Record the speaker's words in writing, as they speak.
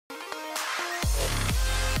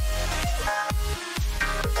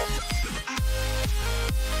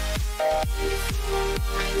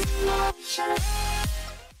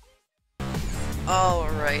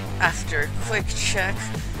Alright, after a quick check,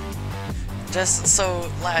 just so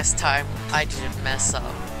last time I didn't mess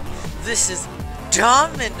up. This is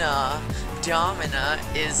Domina! Domina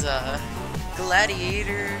is a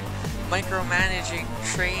gladiator, micromanaging,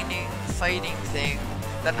 training, fighting thing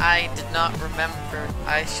that I did not remember.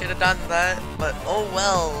 I should have done that, but oh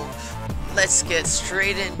well. Let's get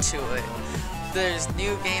straight into it. There's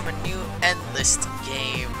new game, a new endless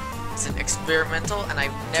game. It's an experimental, and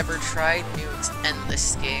I've never tried new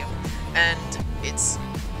endless game, and it's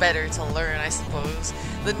better to learn, I suppose.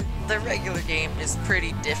 The regular game is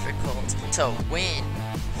pretty difficult to win.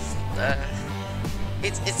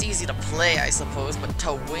 It's easy to play, I suppose, but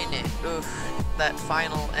to win it, oof, that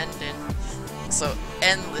final ending. So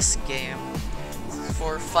endless game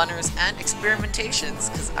for funners and experimentations,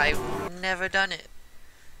 because I've never done it.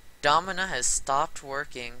 Domina has stopped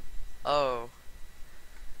working. Oh.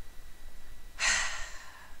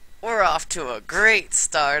 We're off to a great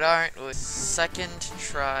start, aren't we? Second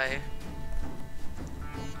try.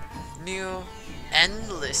 New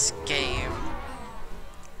endless game.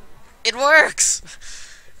 It works!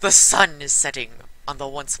 The sun is setting on the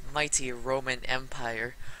once mighty Roman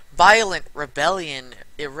Empire. Violent rebellion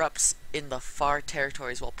erupts in the far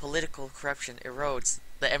territories while political corruption erodes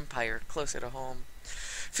the empire closer to home.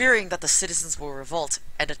 Fearing that the citizens will revolt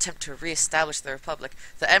and attempt to re-establish the republic,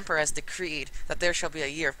 the emperor has decreed that there shall be a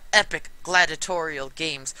year of epic gladiatorial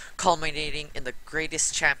games culminating in the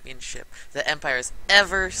greatest championship the empire has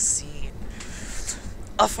ever seen,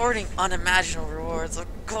 affording unimaginable rewards of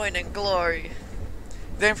coin and glory.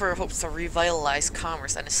 The emperor hopes to revitalize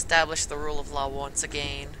commerce and establish the rule of law once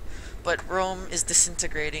again. But Rome is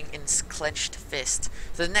disintegrating in its clenched fist.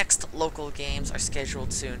 The next local games are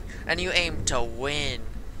scheduled soon, and you aim to win.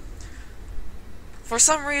 For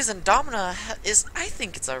some reason, Domina I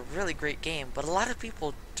think it's a really great game, but a lot of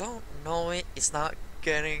people don't know it. It's not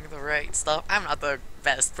getting the right stuff. I'm not the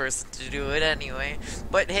best person to do it anyway.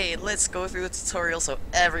 But hey, let's go through the tutorial so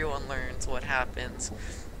everyone learns what happens.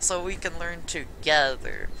 So we can learn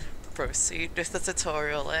together. Proceed with the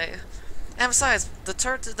tutorial, eh? And besides, the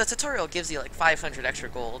tutorial gives you like 500 extra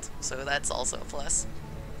gold, so that's also a plus.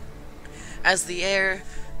 As the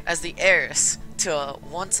heiress to a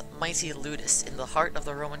once mighty ludus in the heart of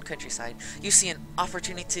the Roman countryside, you see an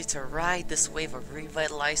opportunity to ride this wave of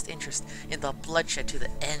revitalized interest in the bloodshed to the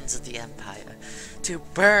ends of the empire, to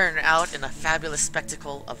burn out in a fabulous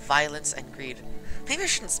spectacle of violence and greed. Maybe I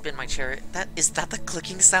shouldn't spin my chair. Is that the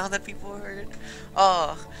clicking sound that people heard?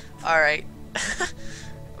 Oh, alright.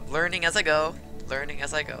 Learning as I go. Learning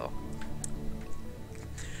as I go.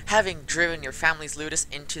 Having driven your family's ludus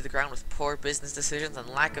into the ground with poor business decisions and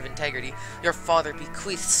lack of integrity, your father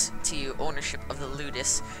bequeaths to you ownership of the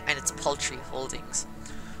ludus and its paltry holdings.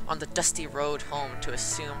 On the dusty road home to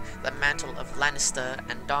assume the mantle of Lannister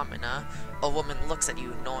and Domina, a woman looks at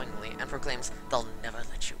you knowingly and proclaims they'll never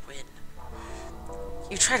let you win.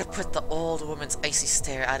 You try to put the old woman's icy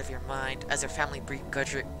stare out of your mind as your family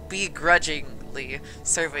begrudgingly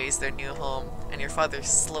surveys their new home, and your father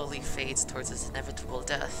slowly fades towards his inevitable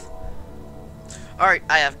death. Alright,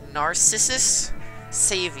 I have Narcissus,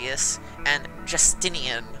 Savius, and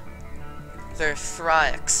Justinian. They're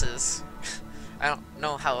Thraxes. I don't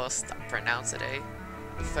know how else to pronounce it, eh?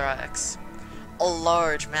 Thrax. A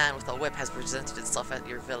large man with a whip has presented itself at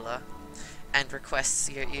your villa and requests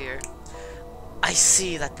your ear. I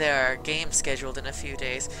see that there are games scheduled in a few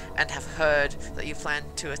days, and have heard that you plan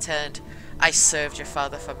to attend. I served your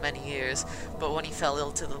father for many years, but when he fell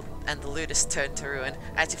ill and the ludus turned to ruin,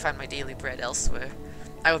 I had to find my daily bread elsewhere.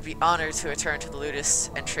 I would be honored to return to the ludus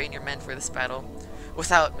and train your men for this battle.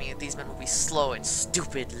 Without me, these men will be slow and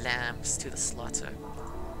stupid lambs to the slaughter.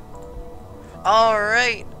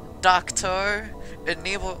 Alright, Doctor.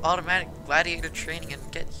 Enable automatic gladiator training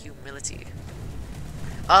and get humility.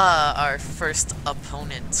 Our first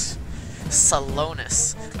opponent,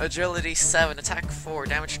 Salonus. Agility 7, attack 4,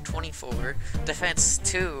 damage 24, defense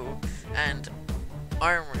 2, and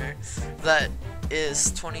armor that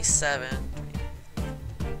is 27.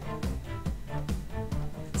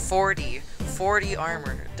 40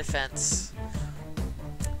 armor defense.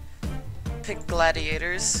 Pick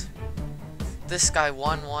gladiators. This guy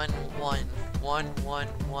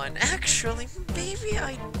 1-1-1-1-1-1. Actually, maybe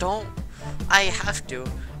I don't. I have to.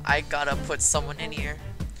 I gotta put someone in here.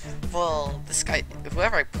 Well, this guy,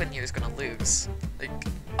 whoever I put in here is gonna lose. Like,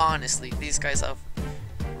 honestly, these guys have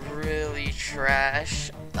really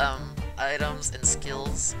trash items and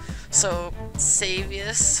skills. So,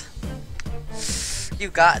 Savius, you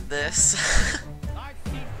got this.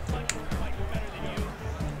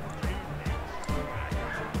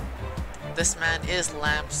 This man is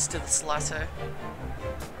lamps to the slaughter.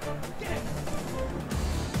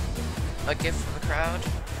 A gift from the crowd.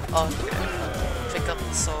 Oh, okay. Pick up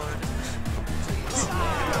the sword, please.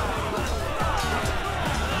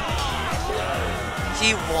 He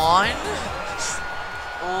won?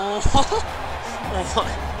 Oh,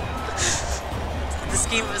 what? This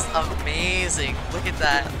game is amazing. Look at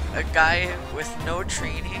that. A guy with no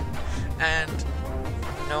training and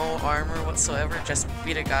no armor whatsoever just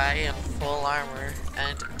beat a guy in full armor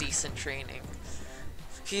and decent training.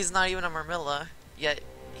 He's not even a Marmilla, yet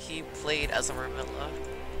he played as a Marmilla.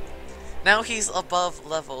 Now he's above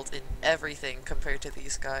leveled in everything compared to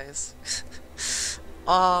these guys.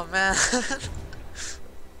 Oh man.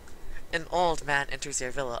 An old man enters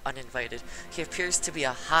your villa uninvited. He appears to be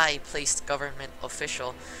a high-placed government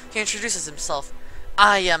official. He introduces himself.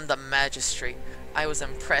 I am the magistrate. I was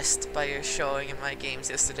impressed by your showing in my games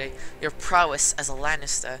yesterday. Your prowess as a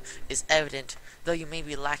Lannister is evident, though you may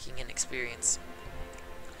be lacking in experience.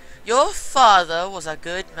 Your father was a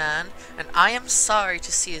good man, and I am sorry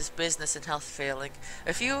to see his business and health failing.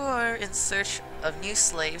 If you are in search of new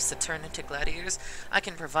slaves to turn into gladiators, I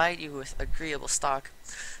can provide you with agreeable stock.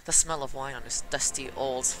 The smell of wine on this dusty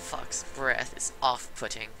old fuck's breath is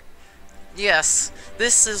off-putting. Yes,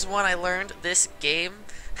 this is when I learned this game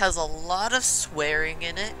has a lot of swearing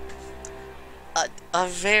in it. A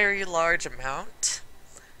very large amount.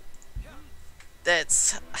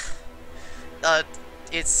 That's...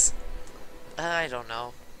 it's... I don't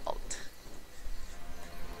know.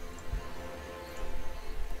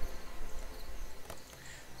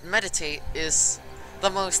 Meditate is the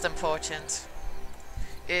most important.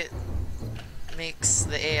 It makes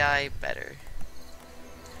the AI better.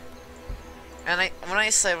 And when I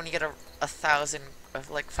say when you get a 1,000,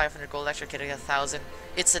 like 500 gold extra, getting 1,000,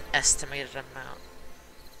 it's an estimated amount.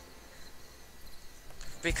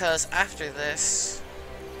 Because after this,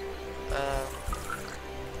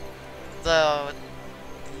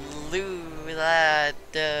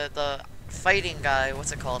 the fighting guy,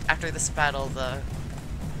 what's it called? After this battle, the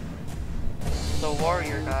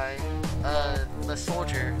warrior guy, the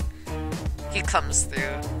soldier, he comes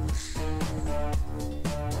through.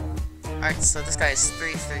 Alright, so this guy is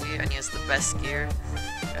 3-3 and he has the best gear.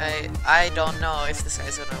 I don't know if this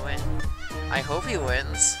guy's gonna win. I hope he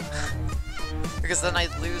wins. Because then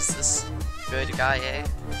I'd lose this good guy, eh?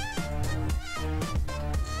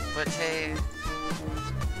 But hey,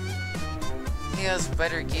 he has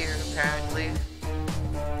better gear apparently.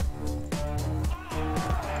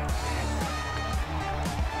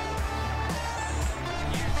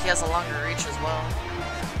 He has a longer reach as well.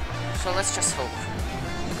 So let's just hope.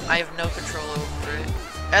 I have no control over it.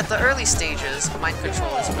 At the early stages, mind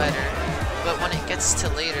control is better, but when it gets to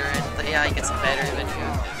later and the AI gets better than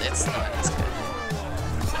you, it's not as good.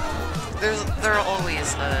 There are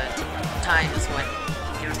always times when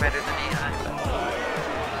you're better than AI, but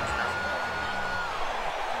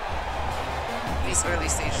these early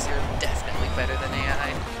stages you're definitely better than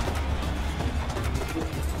AI.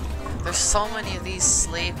 There's so many of these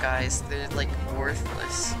slave guys, they're like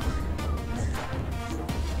worthless.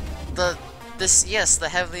 The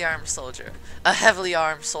heavily armed soldier. A heavily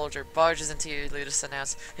armed soldier barges into your lotus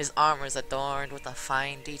announce. His armor is adorned with a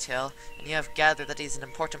fine detail, and you have gathered that he's an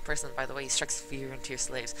important person by the way he strikes fear into your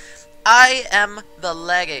slaves. I am the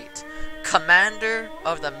legate, commander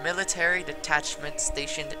of the military detachment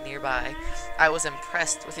stationed nearby. I was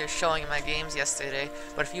impressed with your showing in my games yesterday,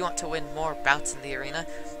 but if you want to win more bouts in the arena,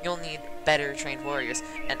 you'll need better trained warriors,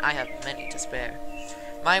 and I have many to spare.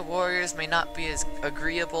 My warriors may not be as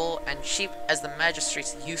agreeable and cheap as the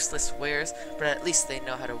magistrate's useless wares, but at least they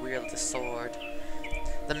know how to wield the sword.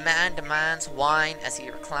 The man demands wine as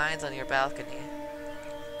he reclines on your balcony.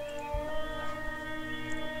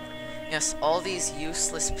 Yes, all these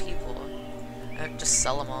useless people. Just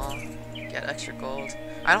sell them all, get extra gold.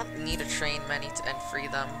 I don't need to train many and free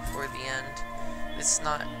them for the end. It's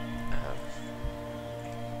not...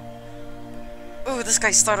 Ooh, this guy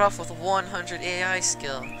started off with 100 AI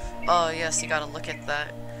skill. Oh yes, you gotta look at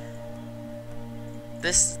that.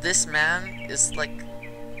 This man is like...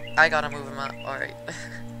 I gotta move him up, alright.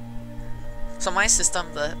 So my system,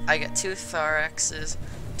 I get 2 Thoraxes,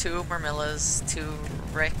 2 Marmillas, 2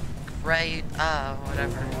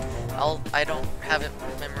 whatever. I don't have it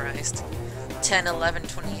memorized. 10, 11,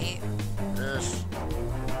 28. Ugh.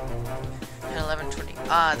 10, 11, 20.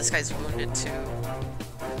 Ah, this guy's wounded too.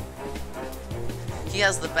 He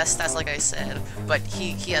has the best stats, like I said, but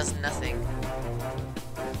he has nothing.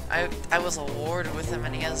 I was awarded with him,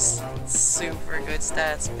 and he has super good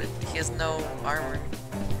stats, but he has no armor.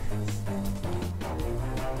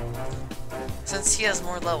 Since he has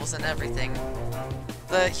more levels and everything,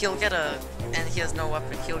 he'll get and he has no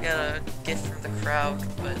weapon, he'll get a gift from the crowd,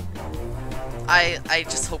 but I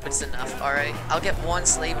just hope it's enough, alright? I'll get 1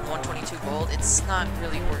 slave and 122 gold. It's not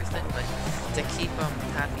really worth it, but to keep him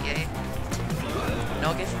happy, eh?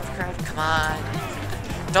 No gift from the crowd? Come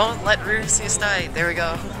on. Don't let Rusius die. There we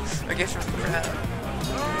go. A gift from the crowd.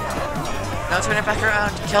 Now turn it back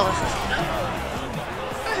around. Kill him.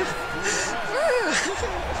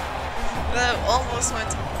 That almost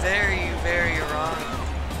went very, very wrong.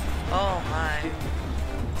 Oh my.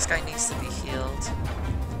 This guy needs to be healed.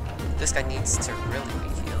 This guy needs to really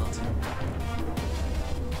be healed.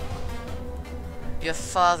 Your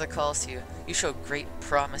father calls to you. You show great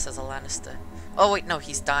promise as a Lannister. Oh wait, no,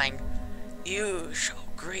 he's dying. You show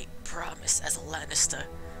great promise as a Lannister.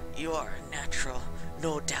 You are a natural.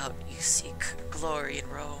 No doubt you seek glory in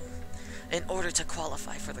Rome. In order to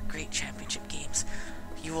qualify for the great championship games,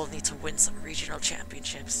 you will need to win some regional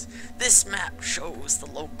championships. This map shows the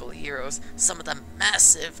local heroes, some of the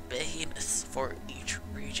massive behemoths for each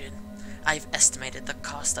region. I've estimated the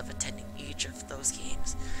cost of attending each of those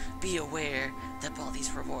games. Be aware that while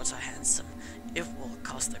these rewards are handsome, it will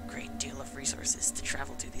cost a great deal of resources to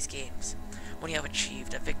travel to these games. When you have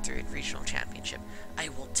achieved a victory in regional championship, I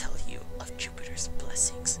will tell you of Jupiter's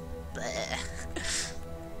blessings. Bleh.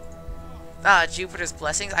 Jupiter's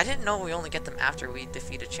blessings? I didn't know we only get them after we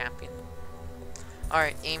defeat a champion.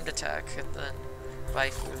 Alright, aimed attack, and then buy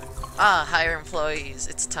food. Hire employees,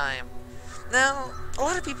 it's time. Now, a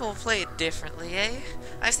lot of people play it differently, eh?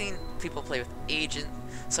 I've seen people play with agent,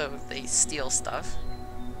 so they steal stuff.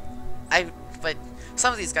 But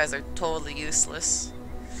some of these guys are totally useless.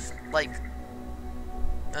 Like,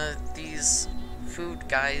 these food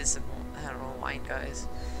guys, and I don't know, wine guys.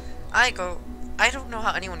 I don't know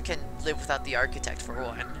how anyone can live without the architect, for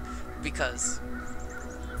one, because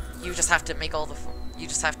you just have to make you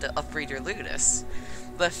just have to upgrade your Ludus.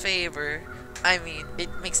 The favor, I mean, it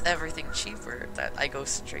makes everything cheaper that I go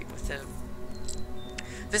straight with him.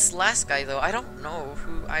 This last guy, though, I don't know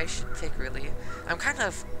who I should pick, really. I'm kind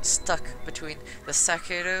of stuck between the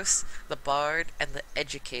Sacerdos, the Bard, and the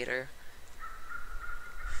Educator.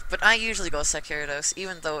 But I usually go Sacerdos,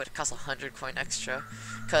 even though it costs 100 coin extra,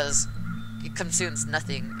 because it consumes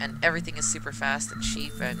nothing, and everything is super fast and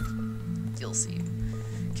cheap, and you'll see.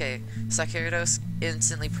 Okay, Sacerdos,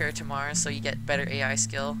 instantly prayer to Mars, so you get better AI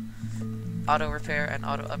skill, auto repair, and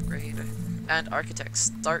auto upgrade. And Architect,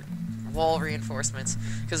 start wall reinforcements,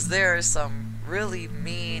 because there are some really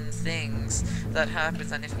mean things that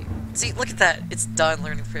happen, and if you... See, look at that! It's done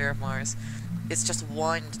learning prayer of Mars. It's just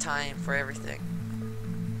one time for everything.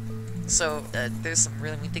 So, there's some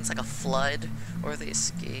really mean things like a flood, or the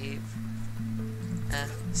escape.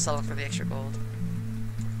 Sell them for the extra gold.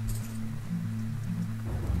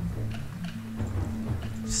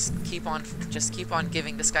 Just keep on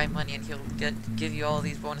giving this guy money, and he'll give you all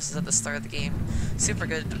these bonuses at the start of the game. Super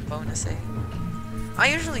good bonus, eh?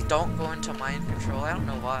 I usually don't go into mind control. I don't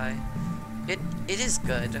know why. It is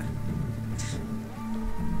good.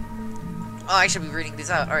 Oh, I should be reading these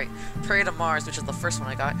out. Alright. Pray to Mars, which is the first one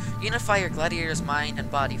I got. Unify your gladiator's mind and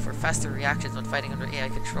body for faster reactions when fighting under AI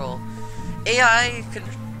control. AI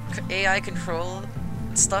control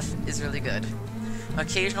stuff is really good.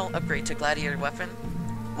 Occasional upgrade to gladiator weapon.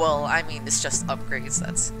 Well, I mean, it's just upgrades.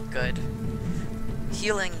 That's good.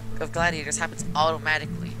 Healing of gladiators happens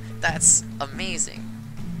automatically. That's amazing.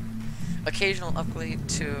 Occasional upgrade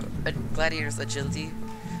to a gladiator's agility.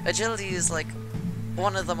 Agility is like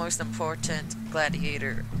one of the most important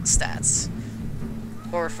gladiator stats.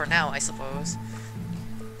 Or for now, I suppose.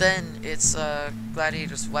 Then it's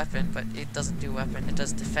gladiator's weapon, but it doesn't do weapon. It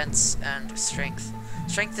does defense and strength.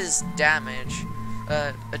 Strength is damage.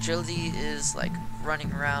 Agility is like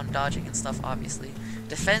running around, dodging and stuff, obviously.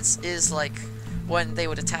 Defense is like when they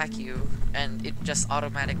would attack you, and it just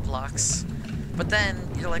automatic blocks. But then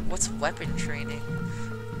you're like, what's weapon training?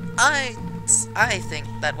 I think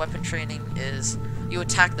that weapon training is you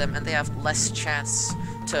attack them and they have less chance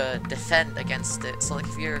to defend against it. So like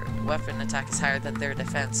if your weapon attack is higher than their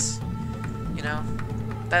defense, you know?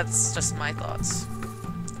 That's just my thoughts.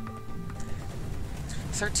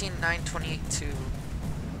 13, 9, 28, 2.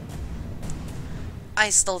 I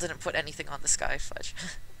still didn't put anything on this guy, fudge.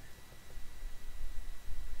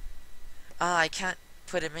 I can't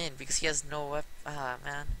put him in because he has no weapon.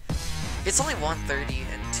 Man. It's only 130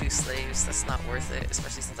 and 2 slaves. That's not worth it,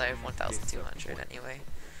 especially since I have 1,200 anyway.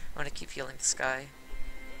 I'm gonna keep healing this guy.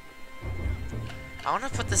 I wanna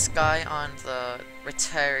put this guy on the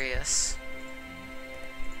Rotarius.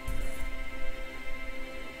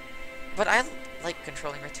 But I like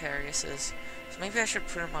controlling Rotariuses, so maybe I should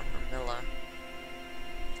put him on Marmilla.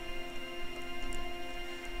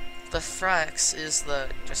 The Frax is the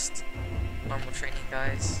just normal training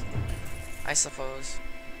guys, I suppose.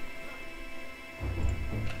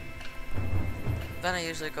 Then I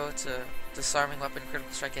usually go to Disarming Weapon,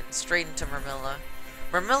 Critical Strike, and straight into Murmilla.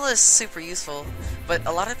 Murmilla is super useful, but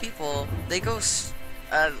a lot of people, they go,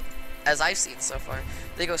 as I've seen so far,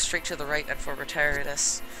 they go straight to the right and for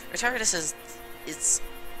Retardus. Retardus is, it's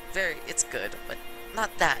good, but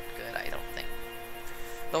not that good, I don't think.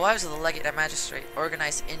 The wives of the Legate and Magistrate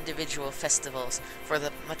organize individual festivals for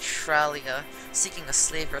the Matralia, seeking a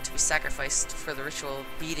slave girl to be sacrificed for the ritual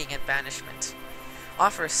beating and banishment.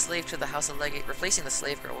 Offer a slave to the House of Legate, replacing the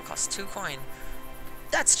slave girl will cost 2 coin.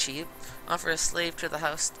 That's cheap. Offer a slave to the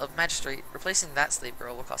House of Magistrate, replacing that slave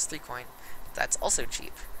girl will cost 3 coin. That's also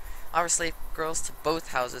cheap. Offer slave girls to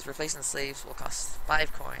both houses, replacing the slaves will cost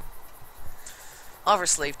 5 coin. Offer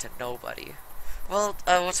slave to nobody. Well,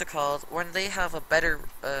 what's it called? When they have a better,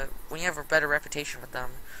 when you have a better reputation with them,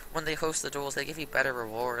 when they host the duels, they give you better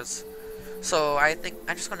rewards. So I think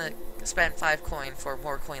I'm just gonna spend 5 coin for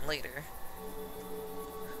more coin later.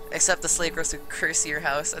 Except the slave girls who curse your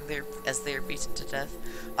house and they're beaten to death.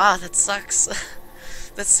 Ah, that sucks.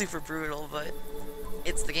 That's super brutal, but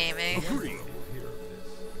it's the game, eh?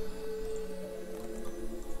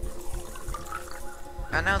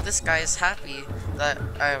 And now this guy is happy that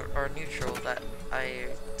or neutral that I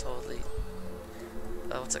totally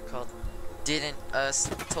what's it called? Didn't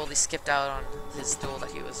totally skipped out on his duel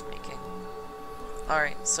that he was making.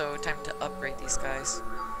 Alright, so time to upgrade these guys.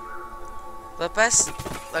 The best,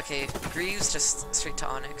 okay, Greaves just straight to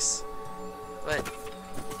Onyx, but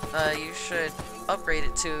you should upgrade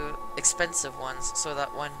it to expensive ones so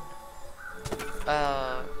that when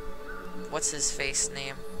what's his face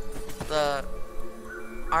name? The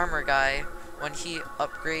armor guy, when he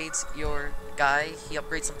upgrades your guy, he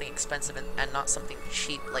upgrades something expensive and not something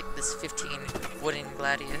cheap like this 15 wooden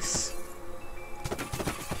gladius.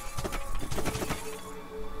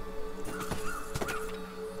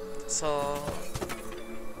 So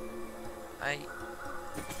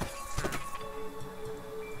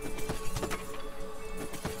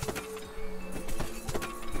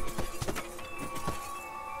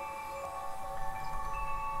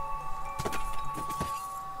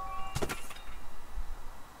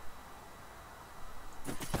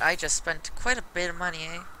I just spent quite a bit of money,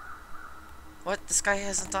 eh? What? This guy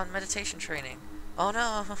hasn't done meditation training. Oh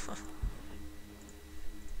no!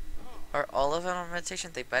 Are all of them on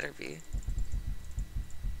meditation? They better be.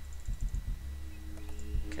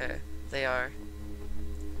 Okay, they are.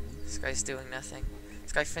 This guy's doing nothing.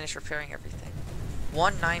 This guy finished repairing everything.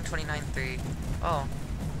 19293. Oh.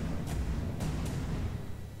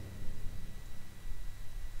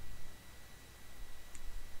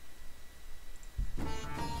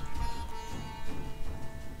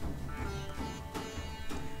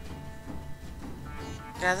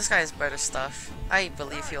 Yeah, this guy has better stuff. I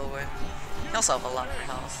believe he'll win. He also have a lot more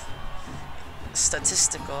health.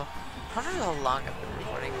 Statistical. I wonder how long I've been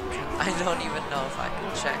recording. I don't even know if I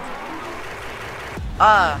can check.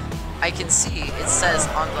 I can see it says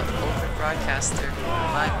on the open broadcaster.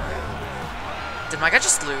 Did my guy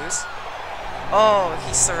just lose? Oh,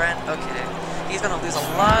 he surrendered. Okay. He's gonna lose a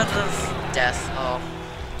lot of death. Oh.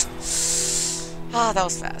 Oh, that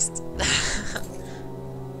was fast.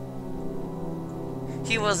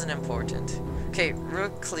 He wasn't important. Okay,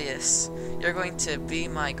 Rucleus, you're going to be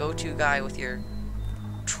my go-to guy with your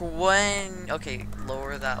 20... Okay,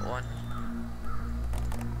 lower that one.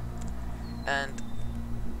 And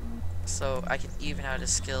so I can even out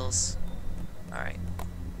his skills. Alright.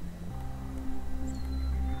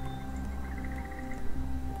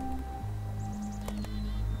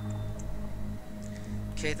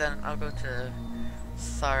 Okay, then I'll go to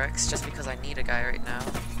Tharex just because I need a guy right now.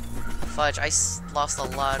 Fudge, I lost a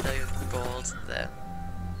lot of gold then.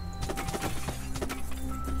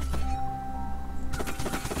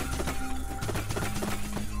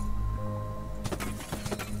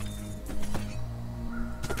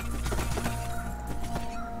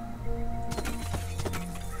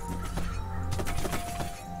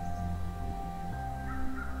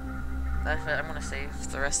 That's it, I'm gonna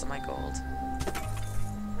save the rest of my gold.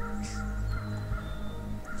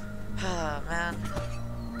 Ah, man.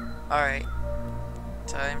 Alright,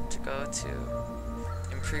 time to go to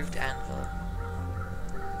Improved Anvil.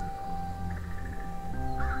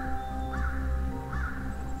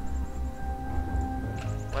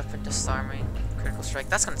 Weapon Disarming, Critical Strike.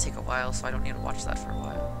 That's gonna take a while, so I don't need to watch that for a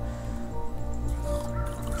while.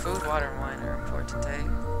 Food, water, and wine are important, eh?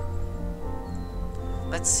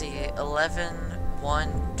 Let's see, 11,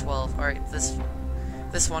 1, 12. Alright, this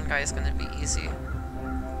one guy is gonna be easy.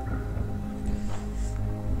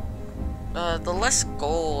 The less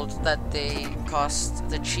gold that they cost,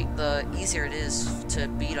 the easier it is to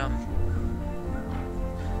beat them.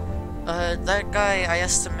 That guy, I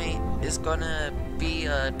estimate, is gonna be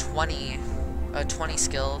a 20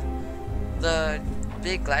 skill. The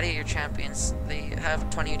big gladiator champions, they have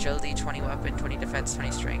 20 agility, 20 weapon, 20 defense,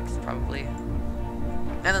 20 strength, probably.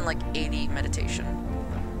 And then like 80 meditation.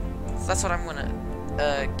 So that's what I'm gonna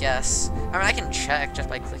guess. I mean, I can check just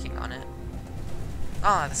by clicking on it.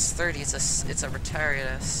 Ah, this 30. It's a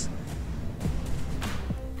Retarius.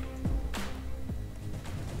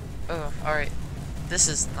 Oh, all right. This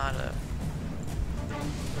is not a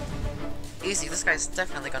easy. This guy's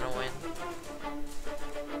definitely gonna win.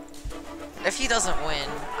 If he doesn't win,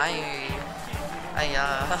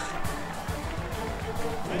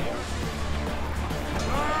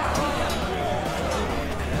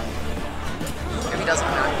 if he doesn't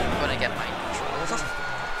win, I'm gonna get my control.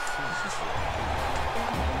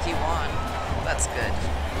 He won. That's good.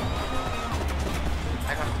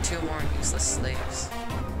 I got 2 more useless slaves.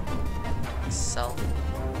 Sell.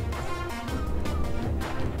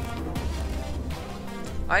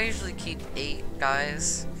 I usually keep 8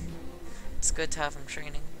 guys. It's good to have them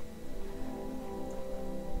training.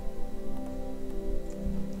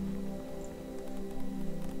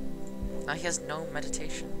 Now he has no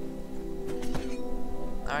meditation.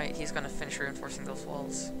 Alright, he's gonna finish reinforcing those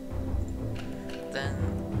walls. Then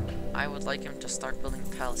I would like him to start building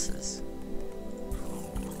palaces.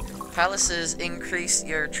 Palaces increase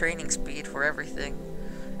your training speed for everything,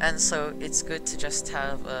 and so it's good to just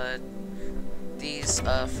have these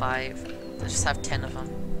 5. Just have 10 of them.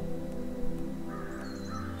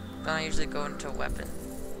 Then I usually go into weapon,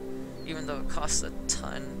 even though it costs a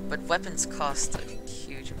ton. But weapons cost a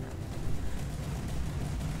huge amount.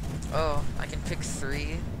 Oh, I can pick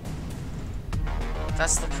 3.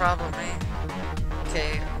 That's the problem, eh?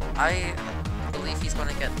 Okay, I believe he's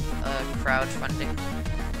gonna get crowdfunding.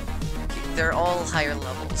 They're all higher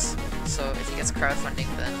levels, so if he gets crowdfunding,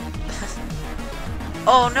 then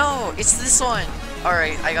oh no, it's this one. All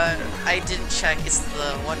right, I didn't check. It's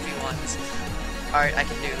the 1v1s. All right, I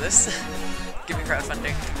can do this. Give me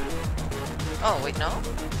crowdfunding. Oh wait, no,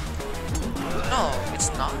 it's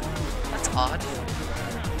not. That's odd.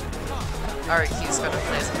 All right, he's gonna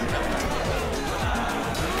play as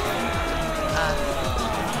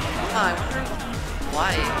I wonder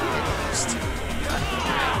why it used to.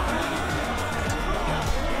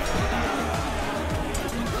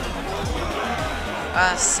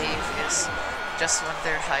 Save, yes. Just when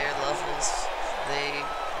they're higher levels, they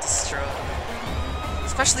destroy.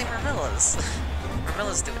 Especially Mermillas.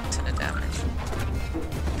 Mermillas do a ton of damage.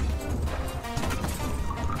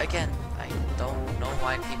 Again, I don't know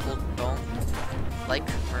why people don't like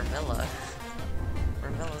Mermilla.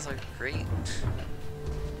 Mermillas are great.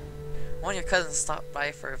 One of your cousins stopped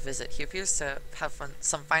by for a visit. He appears to have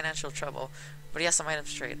some financial trouble, but he has some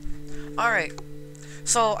items to trade. Alright.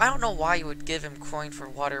 So, I don't know why you would give him coin for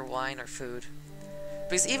water, wine, or food.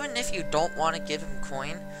 Because even if you don't want to give him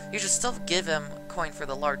coin, you should still give him coin for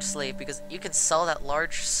the large slave, because you can sell that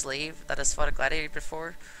large slave that has fought a gladiator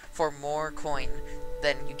before for more coin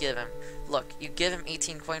than you give him. Look, you give him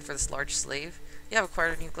 18 coin for this large slave, you have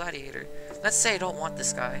acquired a new gladiator. Let's say I don't want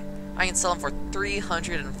this guy. I can sell him for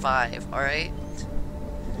 305, alright?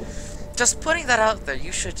 Just putting that out there,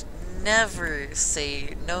 you should never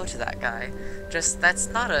say no to that guy. It's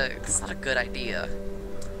not a good idea.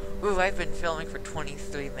 Ooh, I've been filming for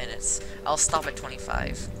 23 minutes. I'll stop at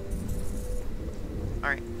 25.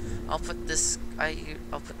 Alright, I'll put this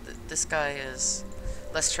guy as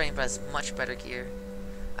less trained but has much better gear.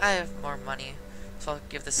 I have more money, so I'll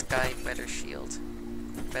give this guy better shield,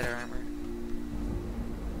 better armor.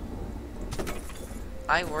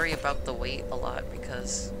 I worry about the weight a lot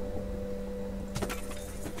because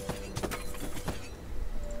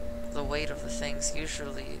the weight of the things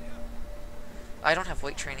usually... I don't have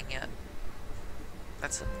weight training yet.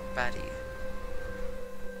 That's a baddie.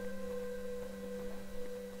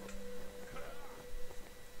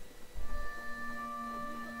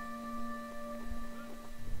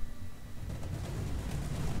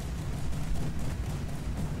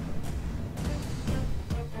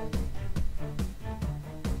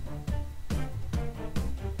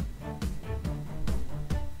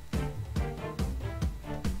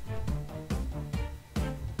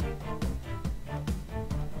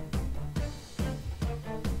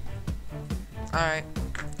 Alright.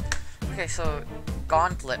 Okay, so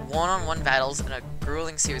Gauntlet, one-on-one battles in a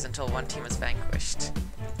grueling series until one team is vanquished.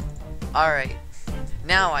 Alright.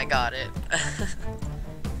 Now I got it.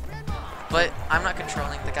 But I'm not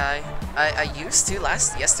controlling the guy. I used to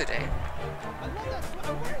yesterday.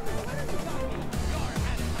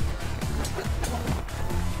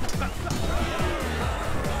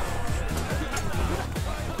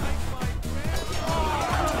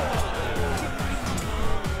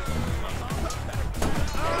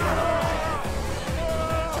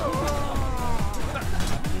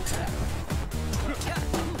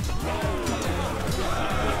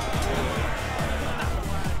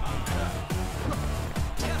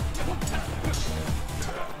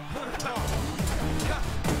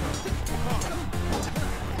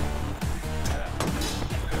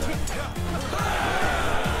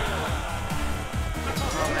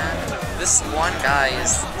 This one guy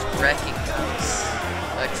is wrecking house.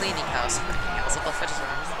 Cleaning house and wrecking house. What the fuck is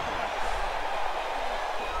wrong with him?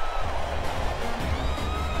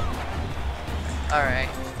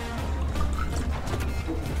 Alright.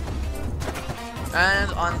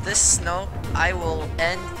 And on this note, I will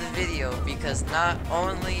end the video because not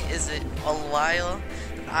only is it a while,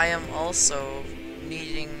 I am also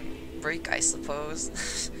needing break, I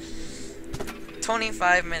suppose.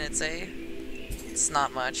 25 minutes, eh? It's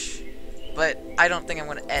not much. But I don't think I'm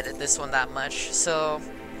going to edit this one that much. So,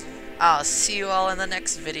 I'll see you all in the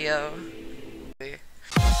next video.